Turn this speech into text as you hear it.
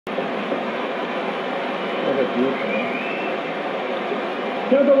that's beautiful.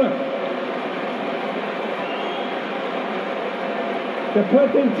 Gentlemen, the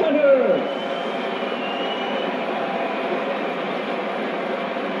Perkin tenors.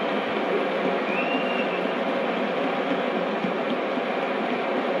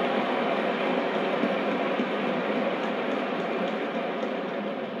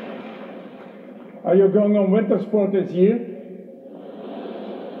 Are you going on winter sport this year?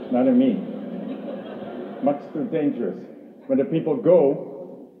 Not me. Much too dangerous. When the people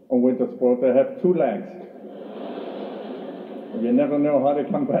go on winter sport, they have 2 legs. You never know how they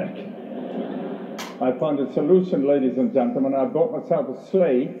come back. I found a solution, ladies and gentlemen. I bought myself a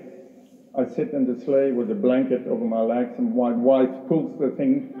sleigh. I sit in the sleigh with a blanket over my legs, and my wife pulls the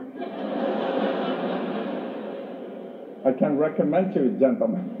thing. I can recommend you,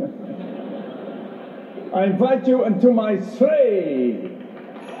 gentlemen. I invite you into my sleigh.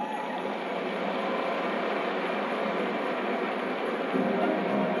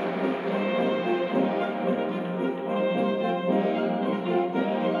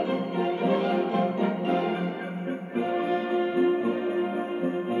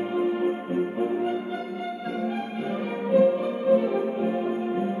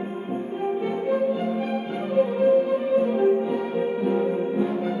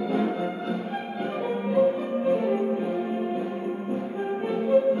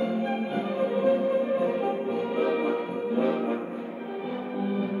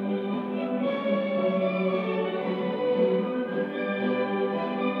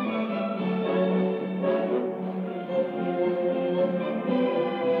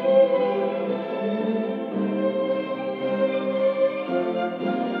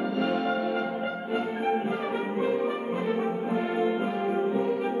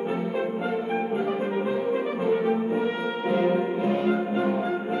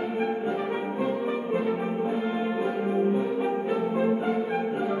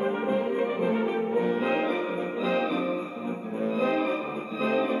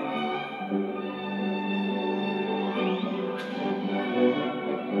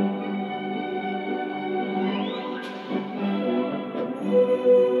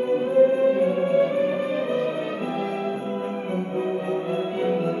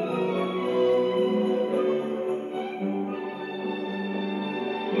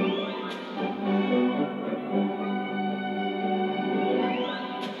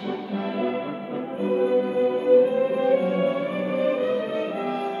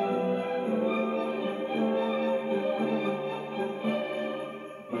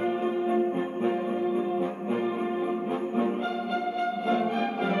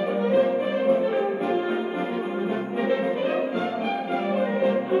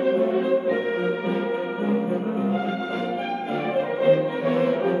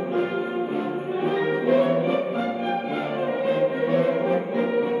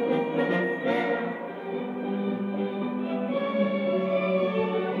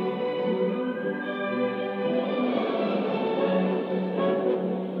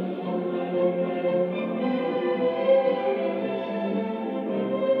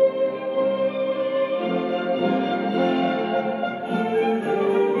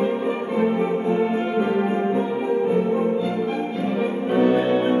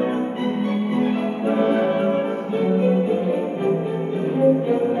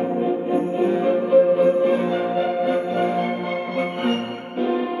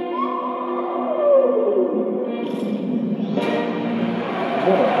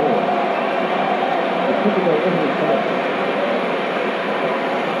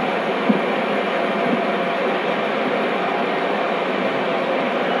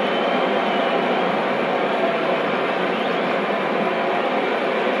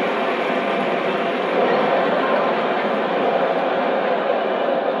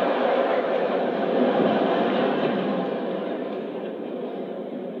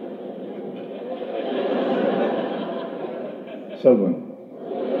 Children.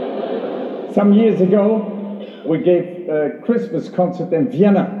 Some years ago, we gave a Christmas concert in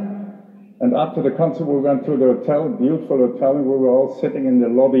Vienna. And after the concert, we went to the hotel, beautiful hotel, and we were all sitting in the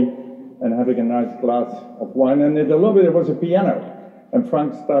lobby and having a nice glass of wine. And in the lobby, there was a piano. And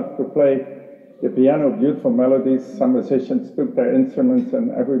Frank started to play the piano, beautiful melodies. Some musicians took their instruments, and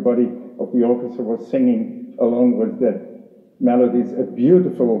everybody of the orchestra was singing along with the melodies. A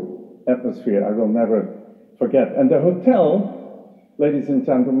beautiful atmosphere I will never forget. And the hotel, ladies and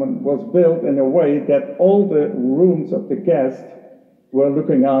gentlemen, was built in a way that all the rooms of the guests were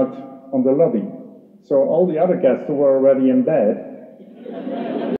looking out on the lobby. So all the other guests who were already in bed